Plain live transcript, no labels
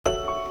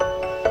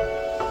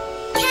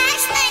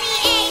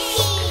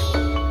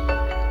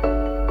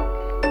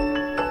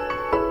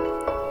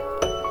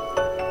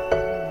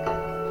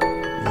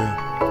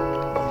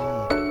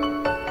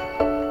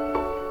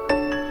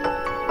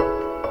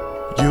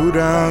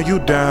you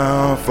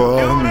down for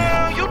me.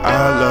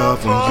 I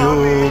love when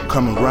you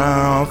come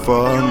around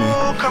for me.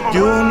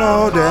 You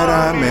know that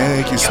I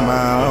make you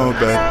smile,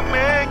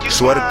 baby.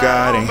 Swear to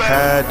God, ain't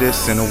had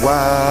this in a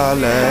while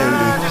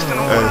lately.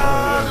 Hey.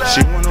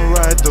 She wanna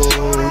ride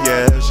through,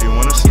 yeah, she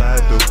wanna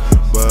slide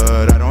through,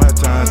 but I don't have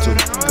time to.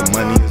 The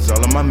money is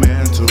all on my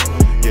mental.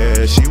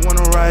 Yeah, she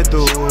wanna ride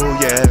through,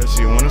 yeah,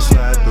 she wanna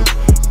slide through,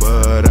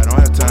 but I don't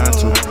have time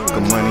to.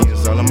 The money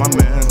is all on my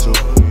mental.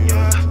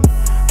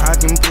 I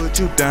can put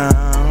you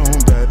down,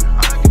 baby,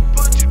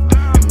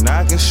 and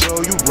I can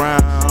show you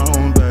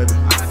round, baby.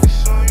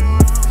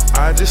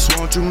 I just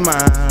want you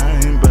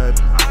mine,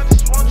 baby.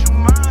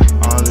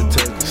 All it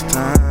takes is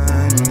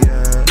time,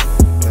 yeah,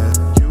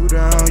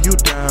 yeah. You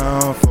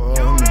down for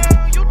me.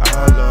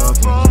 I love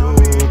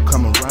when you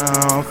come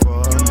around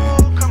for me.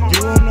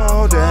 You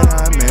know that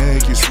I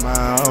make you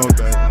smile,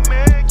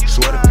 baby.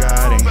 Swear to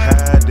God, ain't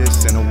had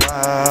this in a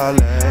while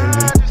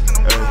lately.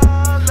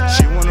 Ay.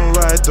 She wanna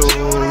ride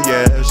through,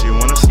 yeah, she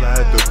wanna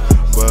slide through,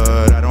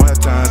 but I don't have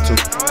time to.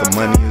 The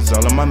money is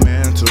all on my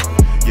mental.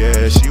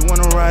 Yeah, she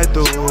wanna ride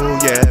through,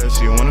 yeah,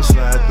 she wanna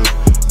slide through,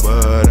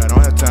 but I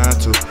don't have time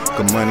to.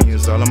 The money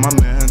is all on my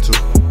mental.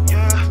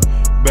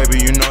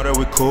 Baby, you know that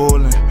we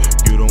coolin'.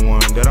 You the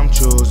one that I'm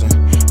choosing.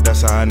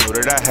 That's how I knew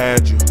that I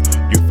had you.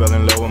 You fell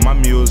in love with my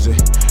music.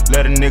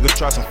 Let a nigga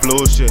try some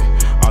flu shit.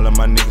 All of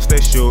my niggas stay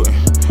shootin'.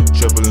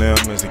 Triple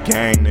M is a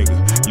gang nigga.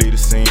 Lead the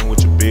scene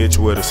with your bitch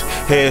with us.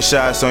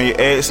 Headshots on your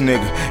ex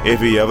nigga.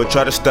 If he ever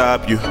try to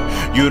stop you,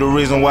 you the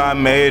reason why I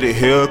made it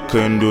here.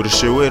 Couldn't do the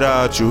shit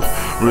without you.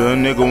 Real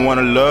nigga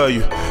wanna love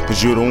you,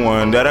 cause you the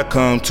one that I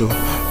come to.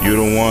 You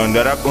the one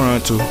that I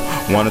run to.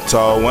 Wanna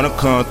talk, wanna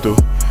come through.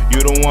 You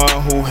the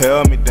one who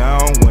held me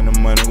down when the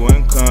money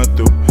wouldn't come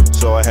through.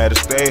 So I had to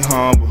stay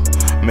humble,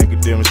 make a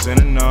difference in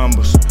the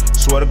numbers.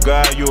 Swear to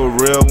God, you a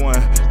real one,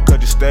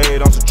 cause you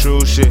stayed on some true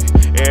shit.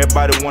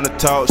 Everybody wanna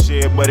talk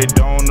shit, but they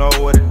don't know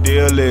what the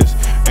deal is.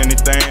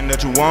 Anything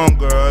that you want,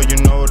 girl, you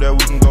know that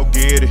we can go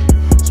get it.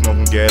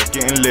 Smoking gas,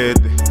 getting lit,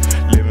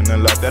 living the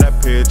life that I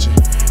picture.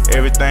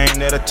 Everything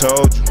that I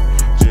told you,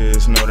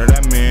 just know that I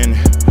meant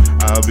it.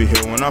 I'll be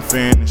here when I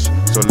finish,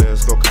 so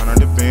let's go count on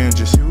the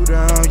vengeance.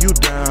 You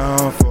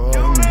down for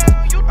me.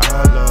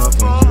 I love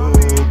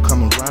when you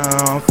come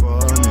around for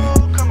me.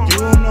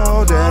 You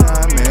know that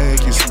I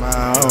make you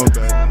smile,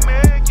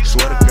 baby.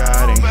 Swear to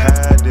God, ain't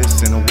had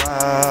this in a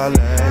while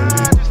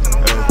lately.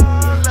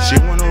 Ay. She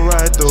wanna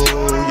ride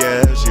through,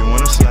 yeah, she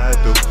wanna slide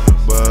through,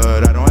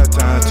 but I don't have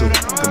time to.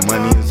 The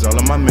money is all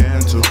on my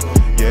mental.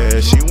 Yeah,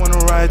 she wanna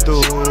ride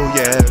through,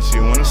 yeah, she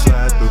wanna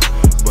slide